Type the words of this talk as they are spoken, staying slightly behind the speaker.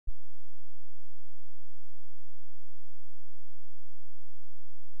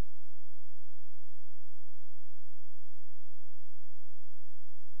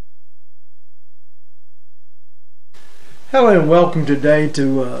Hello and welcome today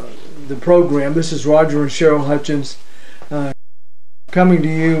to the program. This is Roger and Cheryl Hutchins coming to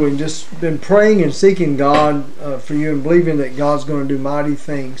you, and just been praying and seeking God for you and believing that God's going to do mighty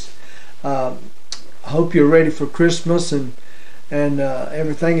things. I hope you're ready for Christmas and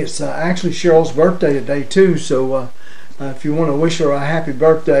everything. It's actually Cheryl's birthday today too, so if you want to wish her a happy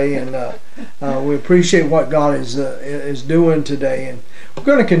birthday, and we appreciate what God is doing today. And we're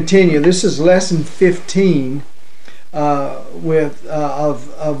going to continue. This is lesson 15. Of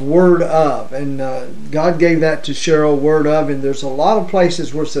word of, and God gave that to Cheryl, word of, and there's a lot of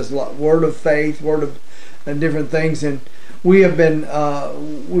places where it says word of faith, word of, and different things, and we've been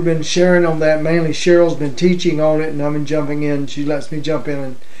sharing on that. Mainly Cheryl's been teaching on it, and I've been jumping in. She lets me jump in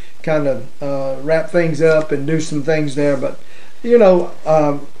and kind of wrap things up and do some things there. But you know,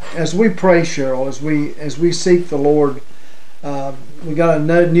 as we pray, Cheryl, as we seek the Lord, we got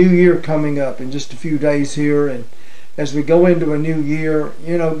a new year coming up in just a few days here, and as we go into a new year,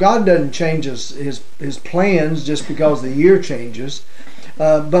 you know, God doesn't change his plans just because the year changes.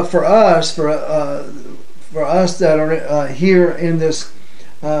 But for us that are here in this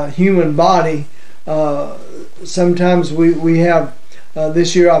human body, sometimes we have.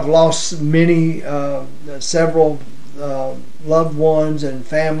 This year I've lost several loved ones and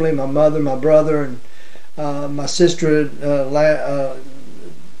family. My mother, my brother, and my sister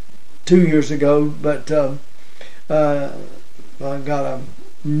 2 years ago. But I got a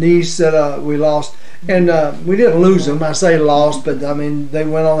niece that we lost, and we didn't lose them. I say lost, but I mean they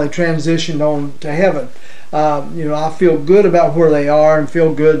went on. They transitioned on to heaven. You know, I feel good about where they are, and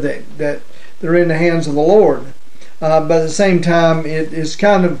feel good that they're in the hands of the Lord. But at the same time, it's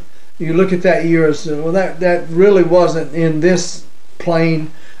kind of, you look at that year as, well, that really wasn't in this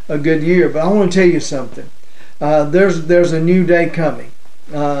plane a good year. But I want to tell you something. There's a new day coming.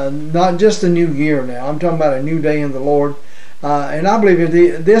 Not just a new year now. I'm talking about a new day in the Lord. And I believe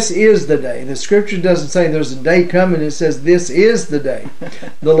this is the day. The scripture doesn't say there's a day coming. It says this is the day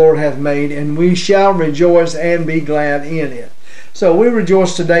the Lord hath made, and we shall rejoice and be glad in it. So we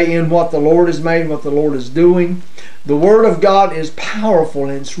rejoice today in what the Lord has made, what the Lord is doing. The Word of God is powerful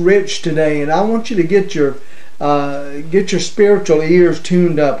and it's rich today. And I want you to get your spiritual ears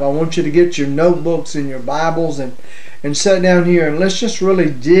tuned up. I want you to get your notebooks and your Bibles and sit down here, and let's just really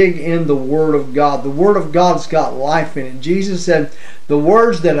dig in the Word of God. The Word of God's got life in it. Jesus said, the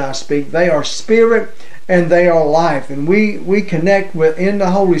words that I speak, they are spirit and they are life. And we connect in the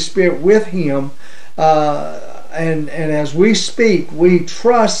Holy Spirit with Him. And as we speak, we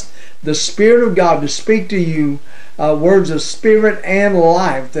trust the Spirit of God to speak to you words of spirit and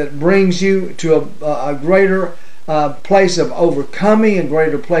life that brings you to a greater place of overcoming, a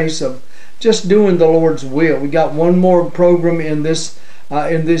greater place of just doing the Lord's will. We got one more program in this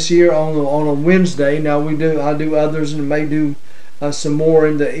year on a Wednesday. Now I do others, and may do some more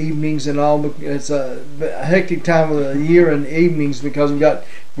in the evenings and all. It's a hectic time of the year in the evenings because we've got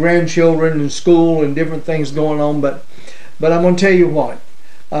grandchildren and school and different things going on. But I'm going to tell you what.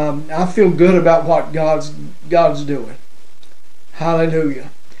 I feel good about what God's doing.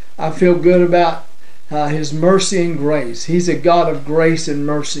 Hallelujah. I feel good about His mercy and grace. He's a God of grace and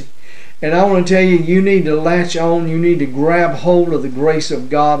mercy. And I want to tell you, you need to latch on, you need to grab hold of the grace of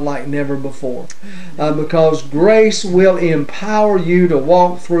God like never before. Because grace will empower you to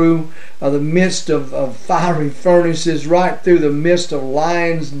walk through the midst of fiery furnaces, right through the midst of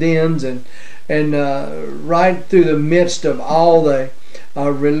lions' dens, and right through the midst of all the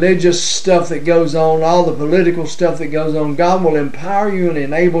religious stuff that goes on, all the political stuff that goes on. God will empower you and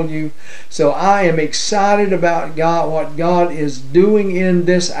enable you. So I am excited about what God is doing in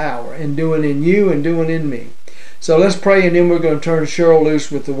this hour, and doing in you and doing in me. So let's pray, and then we're going to turn Cheryl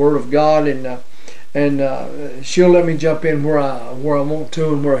loose with the Word of God, and she'll let me jump in where I want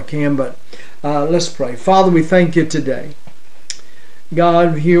to and where I can. But let's pray. Father, we thank you today.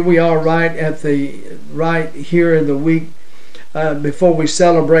 God, here we are right here in the week before we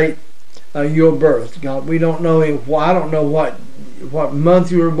celebrate your birth. God, we don't know, I don't know what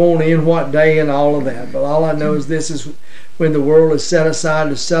month you were born in, what day, and all of that. But all I know is this is when the world is set aside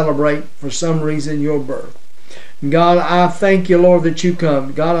to celebrate for some reason your birth. God, I thank you, Lord, that you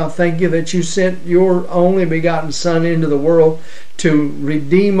come. God, I thank you that you sent your only begotten Son into the world to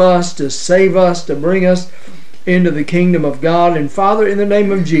redeem us, to save us, to bring us into the kingdom of God. And Father, in the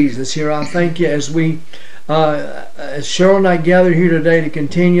name of Jesus, here I thank you as Cheryl and I gather here today to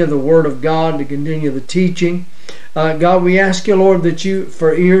continue the Word of God, to continue the teaching. God, we ask you, Lord, that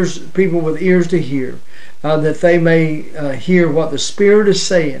for people with ears to hear, that they may hear what the Spirit is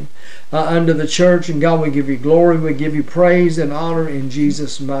saying unto the church. And God, we give you glory, we give you praise and honor in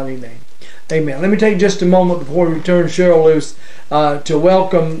Jesus' mighty name. Amen. Let me take just a moment before we turn Cheryl loose to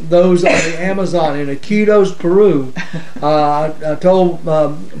welcome those on the Amazon in Iquitos, Peru. I told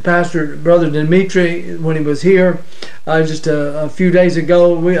Pastor Brother Dimitri when he was here just a few days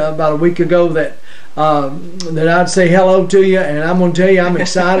ago, about a week ago, that I'd say hello to you, and I'm going to tell you I'm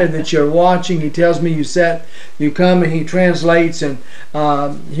excited that you're watching. He tells me you come, and he translates, and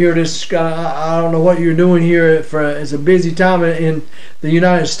here it is. I don't know what you're doing here. It's a busy time in the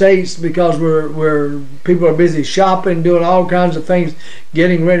United States because we're people are busy shopping, doing all kinds of things,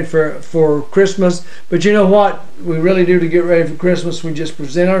 getting ready for Christmas. But you know what we really do to get ready for Christmas? We just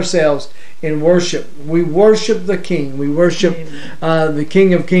present ourselves in worship. We worship the King. We worship the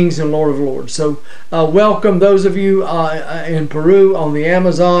King of Kings and Lord of Lords. So welcome those of you in Peru, on the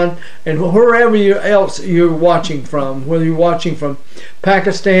Amazon, and wherever else you're watching from, whether you're watching from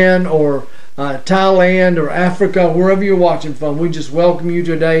Pakistan or Thailand or Africa, wherever you're watching from. We just welcome you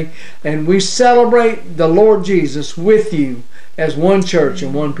today, and we celebrate the Lord Jesus with you as one church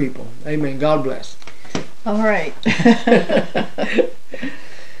and one people. Amen. God bless. All right.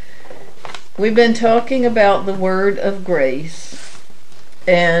 We've been talking about the word of grace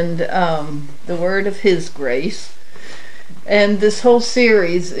and the word of His grace. And this whole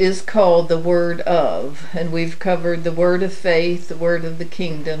series is called the Word of. And we've covered the Word of faith, the Word of the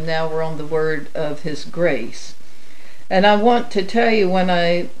kingdom. Now we're on the Word of His grace. And I want to tell you, when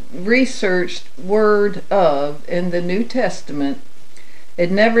I researched Word of in the New Testament,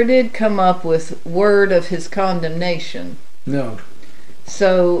 it never did come up with Word of His condemnation. No.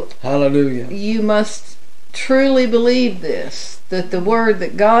 So, hallelujah. You must truly believe this, that the word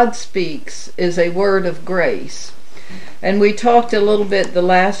that God speaks is a word of grace. And we talked a little bit the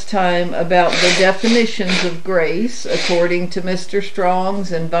last time about the definitions of grace according to Mr.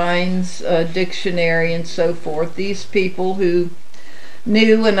 Strong's and Vine's dictionary and so forth. These people who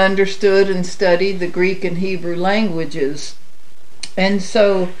knew and understood and studied the Greek and Hebrew languages. And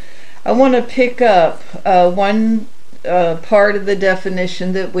so I want to pick up one part of the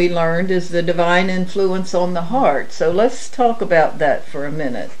definition that we learned is the divine influence on the heart. So let's talk about that for a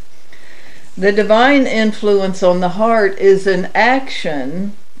minute. The divine influence on the heart is an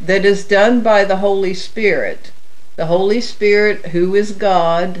action that is done by the Holy Spirit. The Holy Spirit, who is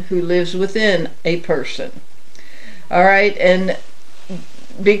God, who lives within a person. All right, and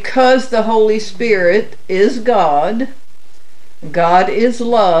because the Holy Spirit is God, God is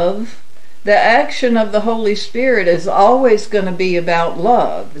love, the action of the Holy Spirit is always going to be about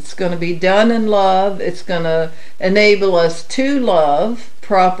love. It's going to be done in love. It's going to enable us to love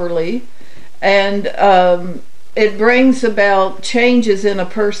properly. And it brings about changes in a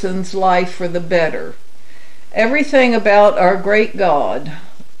person's life for the better. Everything about our great God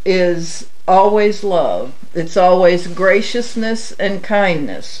is always love. It's always graciousness and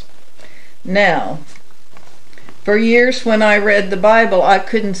kindness. Now, for years when I read the Bible, I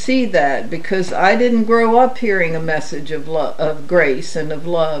couldn't see that because I didn't grow up hearing a message of love, of grace and of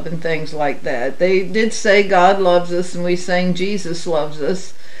love and things like that. They did say God loves us, and we sang Jesus loves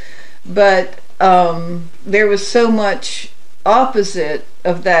us. But there was so much opposite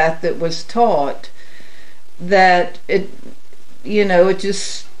of that was taught that it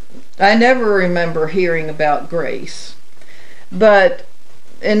just, I never remember hearing about grace.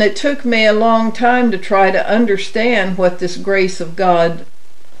 And it took me a long time to try to understand what this grace of God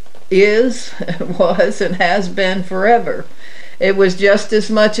is, was, and has been forever. It was just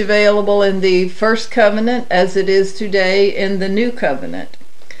as much available in the first covenant as it is today in the new covenant.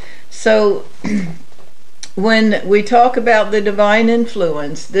 So when we talk about the divine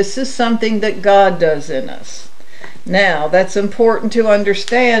influence, this is something that God does in us. Now, that's important to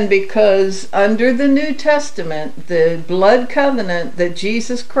understand because under the New Testament, the blood covenant that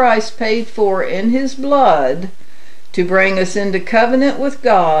Jesus Christ paid for in His blood to bring us into covenant with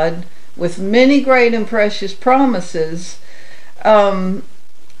God with many great and precious promises,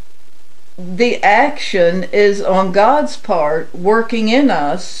 the action is on God's part working in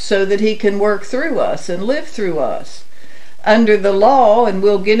us so that He can work through us and live through us. Under the law, and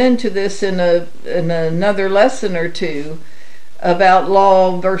we'll get into this in another lesson or two about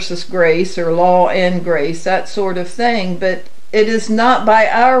law versus grace or law and grace, that sort of thing, but it is not by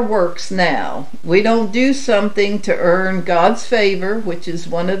our works now. We don't do something to earn God's favor, which is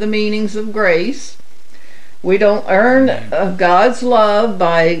one of the meanings of grace. We don't earn God's love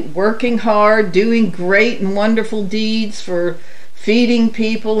by working hard, doing great and wonderful deeds for feeding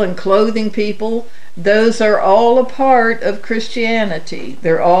people and clothing people. Those are all a part of Christianity.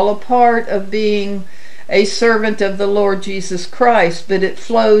 They're all a part of being a servant of the Lord Jesus Christ, but it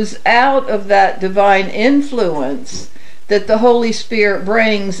flows out of that divine influence that the Holy Spirit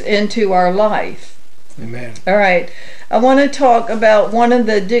brings into our life. Amen. All right. I want to talk about one of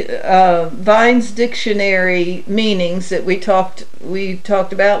the Vine's dictionary meanings that we talked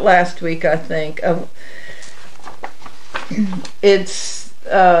about last week, I think. It's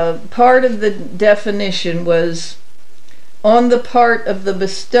part of the definition was on the part of the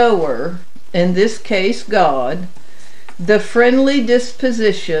bestower, in this case God, the friendly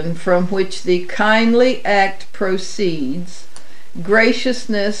disposition from which the kindly act proceeds,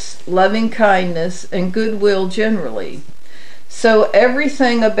 graciousness, loving kindness, and goodwill generally. So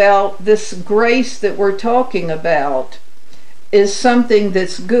everything about this grace that we're talking about is something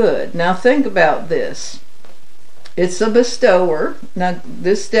that's good. Now think about this. It's a bestower. Now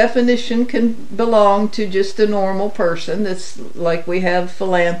this definition can belong to just a normal person. That's like we have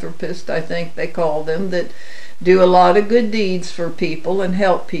philanthropists, I think they call them, that do a lot of good deeds for people and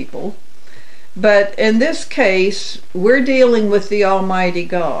help people. But in this case, we're dealing with the Almighty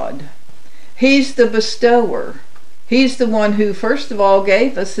God. He's the bestower. He's the one who, first of all,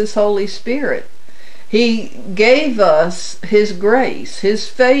 gave us His Holy Spirit. He gave us His grace, His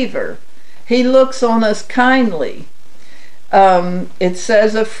favor. He looks on us kindly. It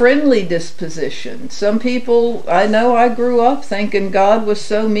says a friendly disposition. Some people, I know I grew up thinking God was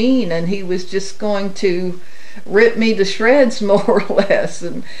so mean and He was just going to rip me to shreds, more or less.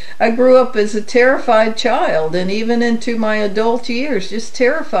 And I grew up as a terrified child, and even into my adult years, just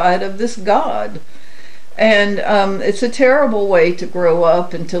terrified of this God. And it's a terrible way to grow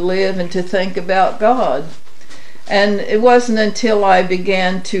up and to live and to think about God. And it wasn't until I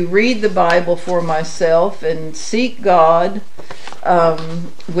began to read the Bible for myself and seek God,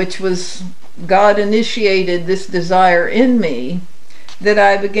 which was God initiated this desire in me, that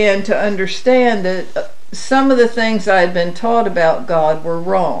I began to understand that some of the things I had been taught about God were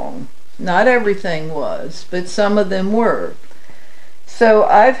wrong. Not everything was, but some of them were. So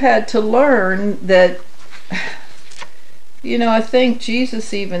I've had to learn that, I think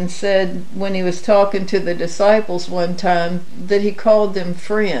Jesus even said when He was talking to the disciples one time that He called them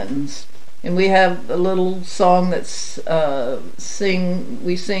friends. And we have a little song that's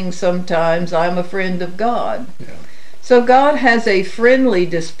we sing sometimes, I'm a friend of God. Yeah. So God has a friendly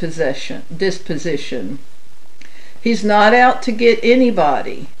disposition. He's not out to get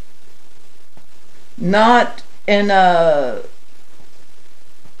anybody. Not in a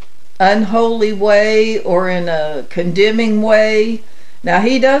unholy way or in a condemning way. Now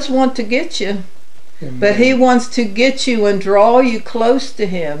He does want to get you. Amen. But He wants to get you and draw you close to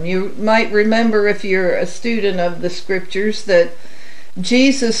Him. You might remember, if you're a student of the scriptures, that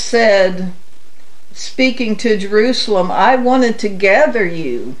Jesus said, speaking to Jerusalem, I wanted to gather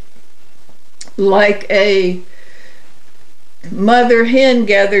you like a mother hen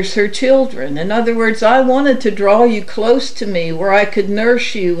gathers her children. In other words, I wanted to draw you close to me where I could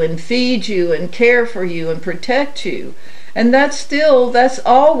nurse you and feed you and care for you and protect you. And that's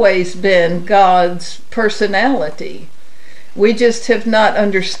always been God's personality. We just have not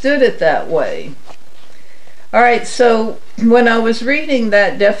understood it that way. All right, so when I was reading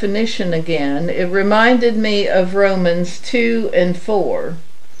that definition again, it reminded me of Romans 2 and 4.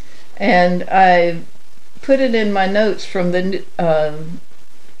 And I put it in my notes from the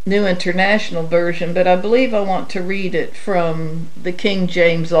New International Version, but I believe I want to read it from the King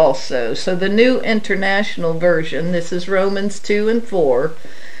James also. So the New International Version, this is Romans 2 and 4,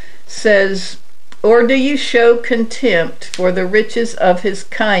 says, or do you show contempt for the riches of His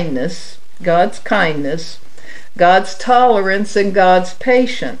kindness, God's kindness, God's tolerance, and God's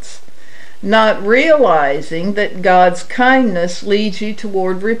patience, not realizing that God's kindness leads you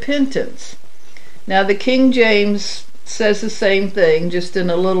toward repentance? Now the King James says the same thing, just in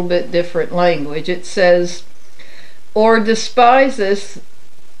a little bit different language. It says, or despisest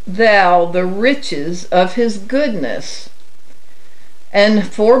thou the riches of His goodness and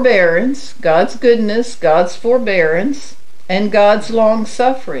forbearance, God's goodness, God's forbearance, and God's long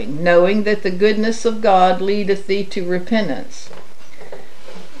suffering, knowing that the goodness of God leadeth thee to repentance.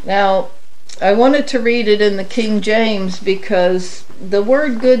 Now, I wanted to read it in the King James because the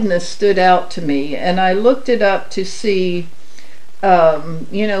word goodness stood out to me, and I looked it up to see,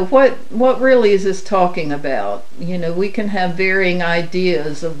 what really is this talking about? We can have varying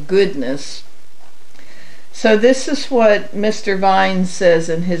ideas of goodness. So this is what Mr. Vine says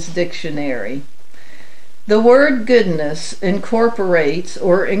in his dictionary. The word goodness incorporates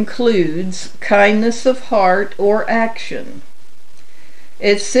or includes kindness of heart or action.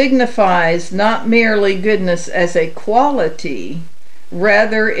 It signifies not merely goodness as a quality,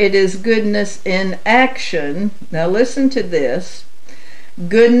 rather it is goodness in action. Now listen to this.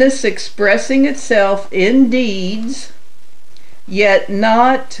 Goodness expressing itself in deeds, yet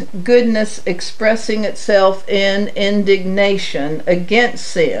not goodness expressing itself in indignation against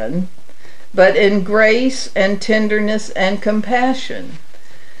sin, but in grace and tenderness and compassion.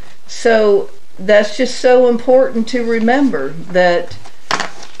 So that's just so important to remember, that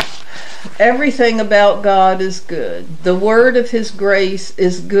everything about God is good. The word of His grace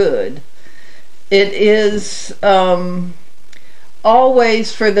is good. It is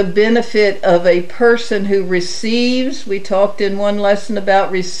always for the benefit of a person who receives. We talked in one lesson about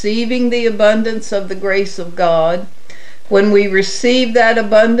receiving the abundance of the grace of God. When we receive that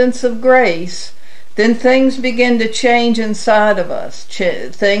abundance of grace, then things begin to change inside of us.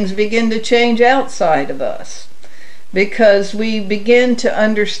 Things begin to change outside of us, because we begin to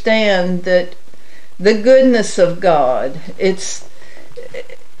understand that the goodness of God,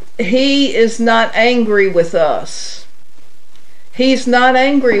 He is not angry with us. He's not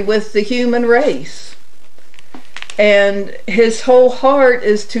angry with the human race. And His whole heart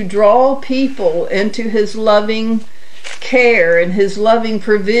is to draw people into His loving care and His loving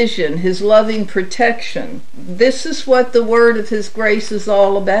provision, His loving protection. This is what the word of His grace is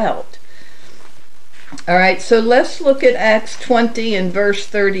all about. All right, so let's look at Acts 20 and verse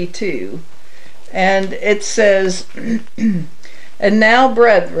 32. And it says, "And now,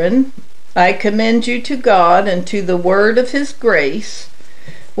 brethren, I commend you to God and to the word of His grace,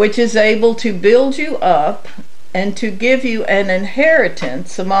 which is able to build you up and to give you an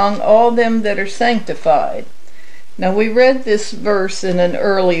inheritance among all them that are sanctified." Now, we read this verse in an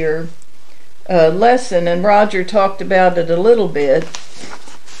earlier lesson, and Roger talked about it a little bit.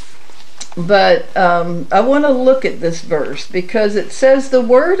 But I want to look at this verse, because it says the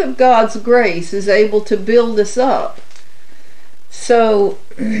word of God's grace is able to build us up. So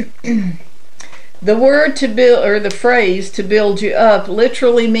the word to build, or the phrase to build you up,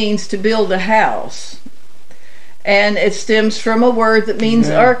 literally means to build a house. And it stems from a word that means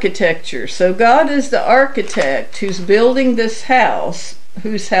architecture. So God is the architect who's building this house,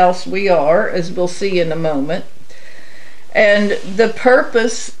 whose house we are, as we'll see in a moment. And the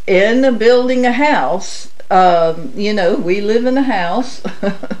purpose in building a house, we live in a house,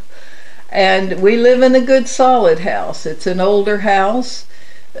 and we live in a good solid house. It's an older house,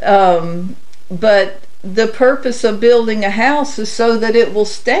 but the purpose of building a house is so that it will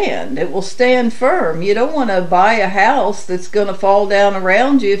stand. It will stand firm. You don't want to buy a house that's going to fall down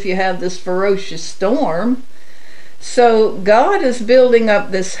around you if you have this ferocious storm. So God is building up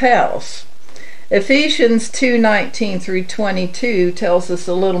this house. Ephesians 2:19 through 22 tells us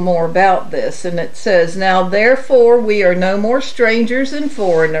a little more about this, and it says, "Now therefore we are no more strangers and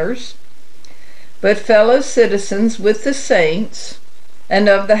foreigners, but fellow citizens with the saints and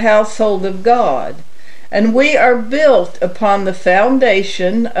of the household of God. And we are built upon the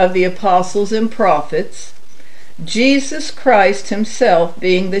foundation of the apostles and prophets, Jesus Christ Himself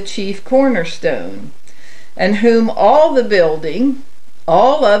being the chief cornerstone, in whom all the building,"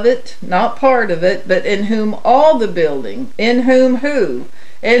 all of it, not part of it, but in whom all the building, in whom who?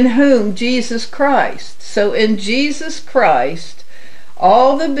 In whom Jesus Christ. So in Jesus Christ,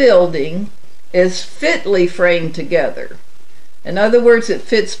 all the building is fitly framed together. In other words, it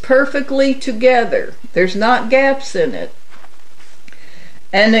fits perfectly together. There's not gaps in it.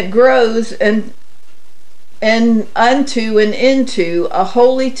 And it grows and unto and into a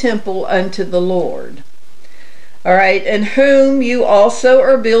holy temple unto the Lord. All right, "in whom you also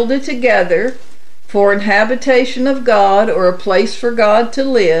are builded together for an habitation of God," or a place for God to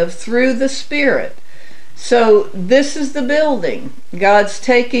live, "through the Spirit." So this is the building. God's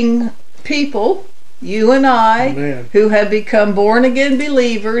taking people, you and I, Amen, who have become born again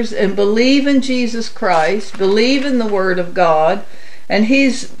believers and believe in Jesus Christ, believe in the Word of God, and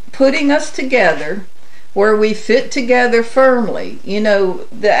He's putting us together where we fit together firmly.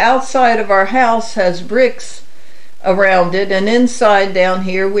 The outside of our house has bricks around it, and inside down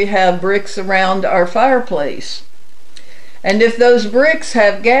here we have bricks around our fireplace. And if those bricks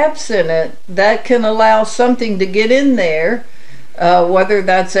have gaps in it, that can allow something to get in there, whether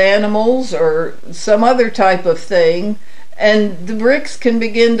that's animals or some other type of thing, and the bricks can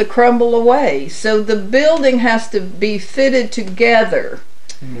begin to crumble away. So the building has to be fitted together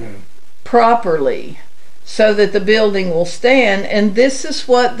properly, so that the building will stand. And this is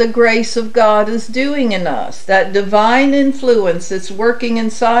what the grace of God is doing in us. That divine influence that's working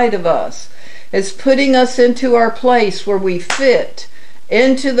inside of us is putting us into our place where we fit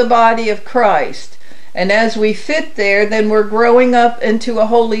into the body of Christ. And as we fit there, then we're growing up into a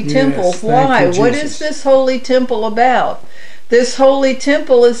holy temple. Why? What is this holy temple about? This holy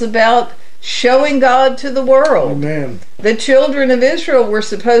temple is about showing God to the world. Amen. The children of Israel were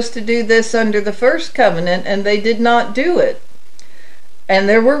supposed to do this under the first covenant, and they did not do it. And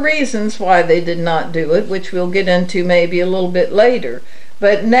there were reasons why they did not do it, which we'll get into maybe a little bit later.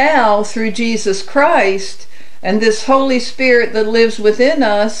 But now, through Jesus Christ and this Holy Spirit that lives within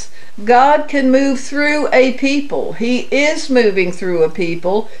us, God can move through a people. He is moving through a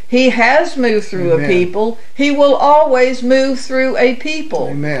people. He has moved through Amen. a people. He will always move through a people.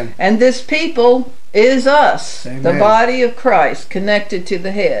 Amen. And this people is us, Amen. the body of Christ, connected to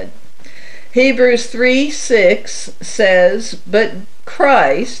the head. Hebrews 3:6 says, "But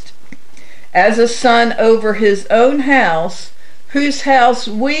Christ, as a son over his own house, whose house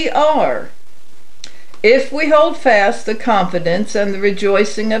we are, if we hold fast the confidence and the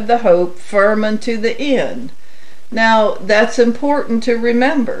rejoicing of the hope firm unto the end." Now, that's important to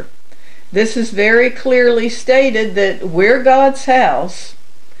remember. This is very clearly stated that we're God's house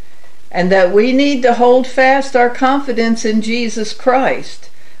and that we need to hold fast our confidence in Jesus Christ.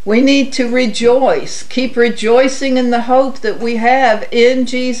 We need to rejoice, keep rejoicing in the hope that we have in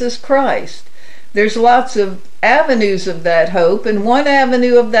Jesus Christ. There's lots of avenues of that hope, and one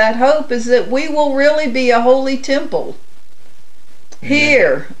avenue of that hope is that we will really be a holy temple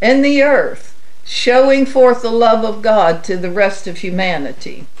here in the earth, showing forth the love of God to the rest of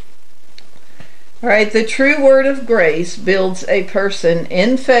humanity. All right, the true word of grace builds a person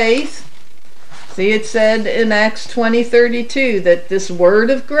in faith. See, it said in Acts 20:32 that this word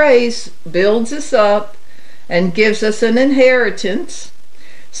of grace builds us up and gives us an inheritance.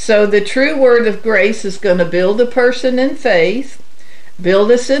 So the true word of grace is going to build a person in faith,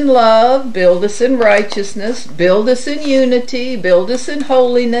 build us in love, build us in righteousness, build us in unity, build us in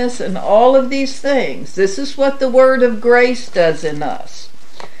holiness, and all of these things. This is what the word of grace does in us.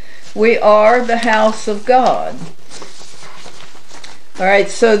 We are the house of God. All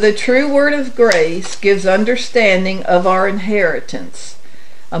right, so the true word of grace gives understanding of our inheritance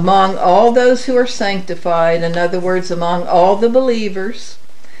among all those who are sanctified, in other words, among all the believers.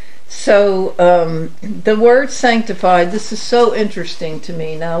 So the word sanctified, this is so interesting to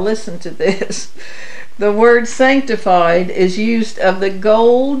me. Now listen to this. The word sanctified is used of the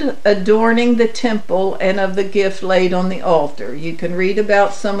gold adorning the temple and of the gift laid on the altar. You can read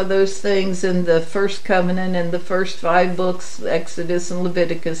about some of those things in the first covenant and the first 5 books, Exodus and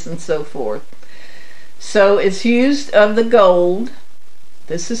Leviticus and so forth. So it's used of the gold,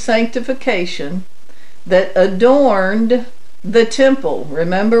 this is sanctification, that adorned the temple.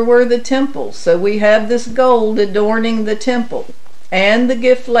 Remember, we're the temple, so we have this gold adorning the temple and the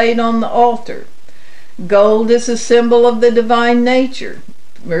gift laid on the altar. Gold is a symbol of the divine nature.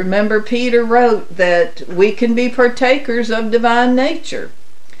 Remember, Peter wrote that we can be partakers of divine nature.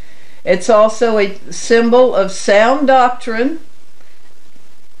 It's also a symbol of sound doctrine,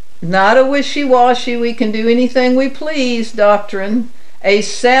 not a wishy-washy, we can do anything we please doctrine, a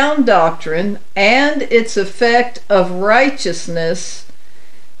sound doctrine, and its effect of righteousness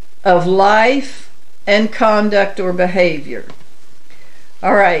of life and conduct or behavior.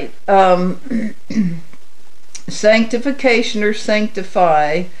 All right, sanctification or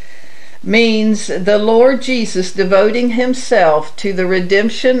sanctify means the Lord Jesus devoting himself to the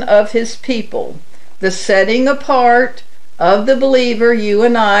redemption of his people, the setting apart of the believer, you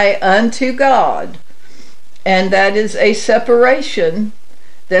and I, unto God. And that is a separation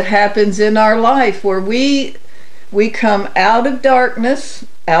that happens in our life where we come out of darkness,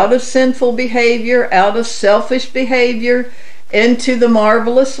 out of sinful behavior, out of selfish behavior, into the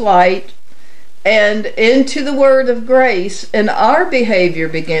marvelous light and into the word of grace, and our behavior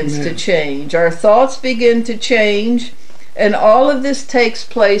begins to change. Our thoughts begin to change, and all of this takes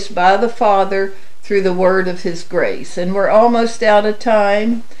place by the Father through the word of his grace. And we're almost out of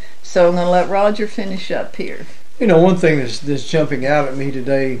time, so I'm going to let Roger finish up here. You know, one thing that's jumping out at me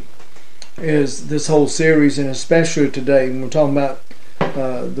today is this whole series, and especially today when we're talking about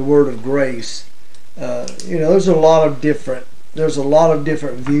the word of grace. You know, there's a lot of different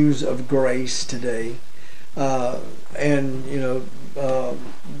views of grace today, and you know,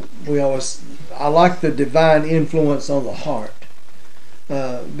 I like the divine influence on the heart,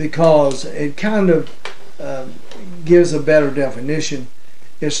 because it kind of gives a better definition.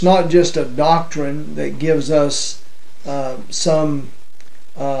 It's not just a doctrine that gives us some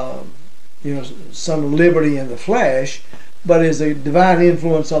liberty in the flesh, but is a divine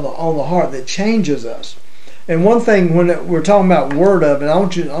influence on the heart that changes us. And one thing, when we're talking about word of, and I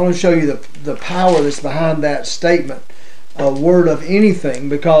want to show you the power that's behind that statement, word of anything,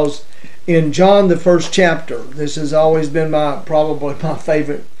 because in John the 1st chapter, this has always been probably my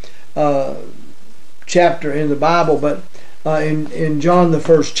favorite chapter in the Bible, but in John the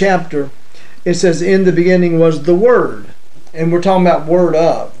 1st chapter, it says, "In the beginning was the Word," and we're talking about word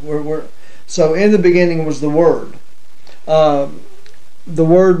of. So in the beginning was the Word. the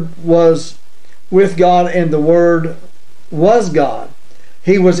Word was with God, and the Word was God.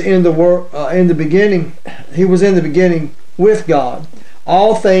 He was in the beginning. He was in the beginning with God.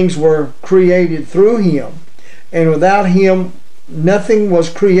 All things were created through Him, and without Him nothing was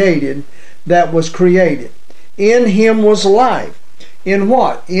created that was created. In Him was life. In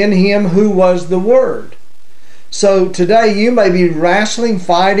what? In Him who was the Word. So today you may be wrestling,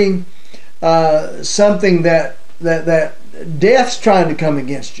 fighting something that death's trying to come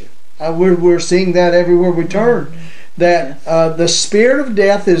against you. We're seeing that everywhere we turn. That the spirit of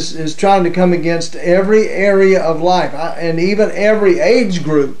death is trying to come against every area of life, and even every age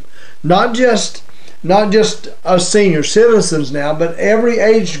group, not just us senior citizens now, but every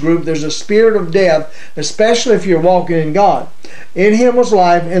age group. There's a spirit of death, especially if you're walking in God. In Him was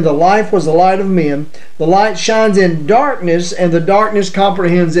life, and the life was the light of men. The light shines in darkness, and the darkness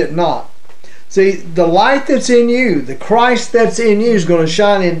comprehends it not. See, the light that's in you, the Christ that's in you, is going to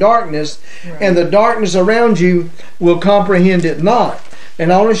shine in darkness, right, and the darkness around you will comprehend it not.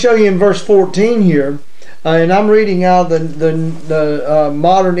 And I want to show you in verse 14 here, and I'm reading out the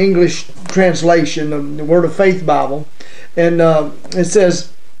modern English translation, the Word of Faith Bible, and it says,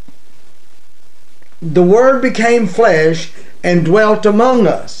 "The Word became flesh and dwelt among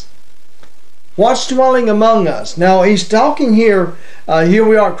us." What's dwelling among us? Now he's talking here. Here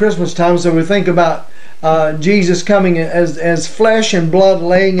we are at Christmas time, so we think about Jesus coming as flesh and blood,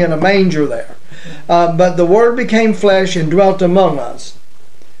 laying in a manger there. But the Word became flesh and dwelt among us,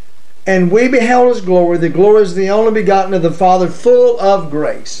 and we beheld His glory. The glory is the only begotten of the Father, full of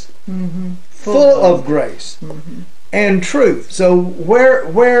grace, full of grace and truth. So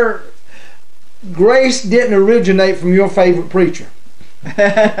where grace didn't originate from your favorite preacher.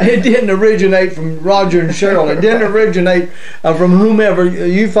 It didn't originate from Roger and Cheryl. It didn't originate from whomever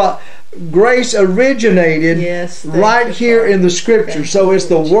you thought. Grace originated right here in the Scripture. So it's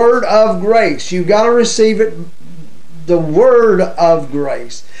the Word of grace. You've got to receive it, the Word of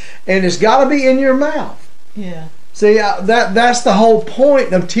grace, and it's got to be in your mouth. Yeah. See, that's the whole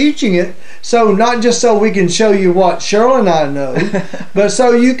point of teaching it. So not just so we can show you what Cheryl and I know, but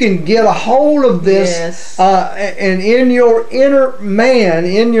so you can get a hold of this, and in your inner man,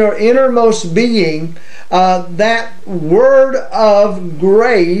 in your innermost being, that word of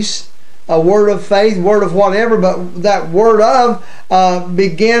grace, a word of faith, word of whatever, but that word of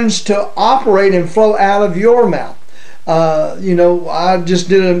begins to operate and flow out of your mouth. I just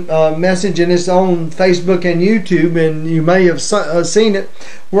did a message in its own Facebook and YouTube, and you may have seen it,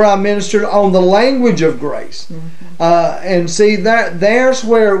 where I ministered on the language of grace. And see, there's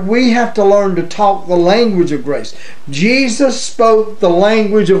where we have to learn to talk the language of grace. Jesus spoke the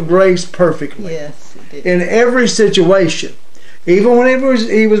language of grace perfectly. Yes, He did. In every situation. Even when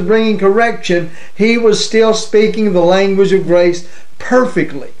he was bringing correction, He was still speaking the language of grace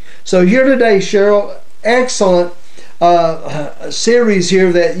perfectly. So here today, Cheryl, excellent series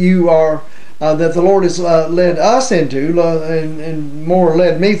here that you are that the Lord has led us into, and more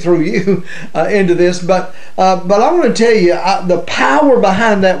led me through you into this. But I want to tell you the power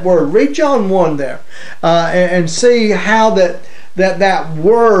behind that word. Read John 1 there, and see how that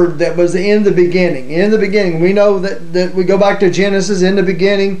word that was in the beginning. In the beginning, we know that we go back to Genesis. In the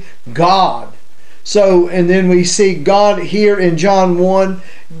beginning, God. So, and then we see God here in John 1,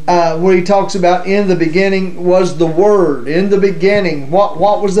 where He talks about in the beginning was the Word. In the beginning, what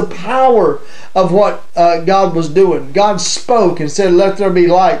was the power of what God was doing? God spoke and said, "Let there be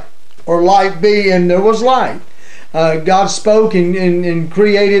light," or "light be," and there was light. God spoke and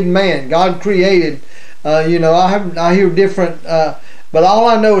created man. God created. I hear different, but all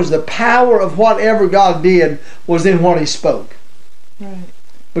I know is the power of whatever God did was in what He spoke. Right.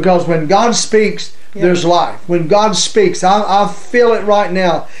 Because when God speaks, there's life. When God speaks, I feel it right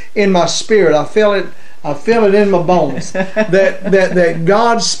now in my spirit. I feel it in my bones. that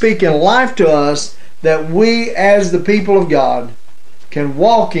God's speaking life to us, that we as the people of God can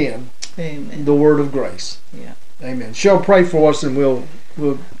walk in the word of grace. Yeah. Amen. She'll pray for us, and we'll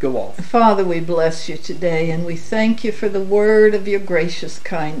go off. Father, we bless You today, and we thank You for the word of Your gracious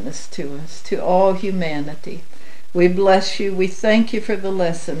kindness to us, to all humanity. We bless You. We thank You for the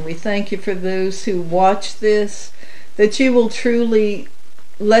lesson. We thank You for those who watch this, that You will truly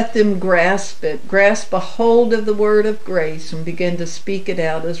let them grasp it, grasp a hold of the word of grace, and begin to speak it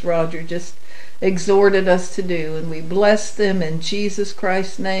out as Roger just exhorted us to do. And we bless them in Jesus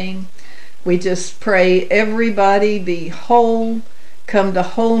Christ's name. We just pray everybody be whole, come to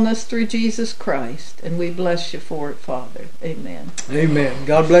wholeness through Jesus Christ, and we bless You for it, Father. Amen. Amen.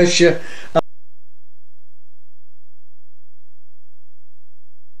 God bless you.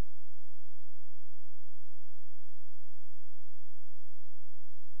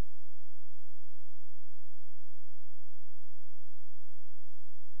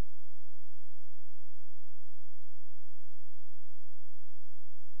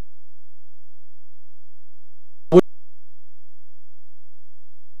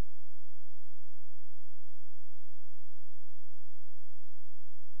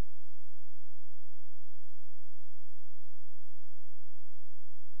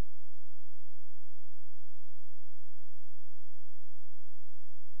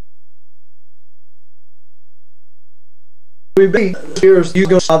 be. Here's you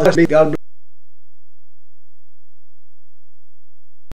go. God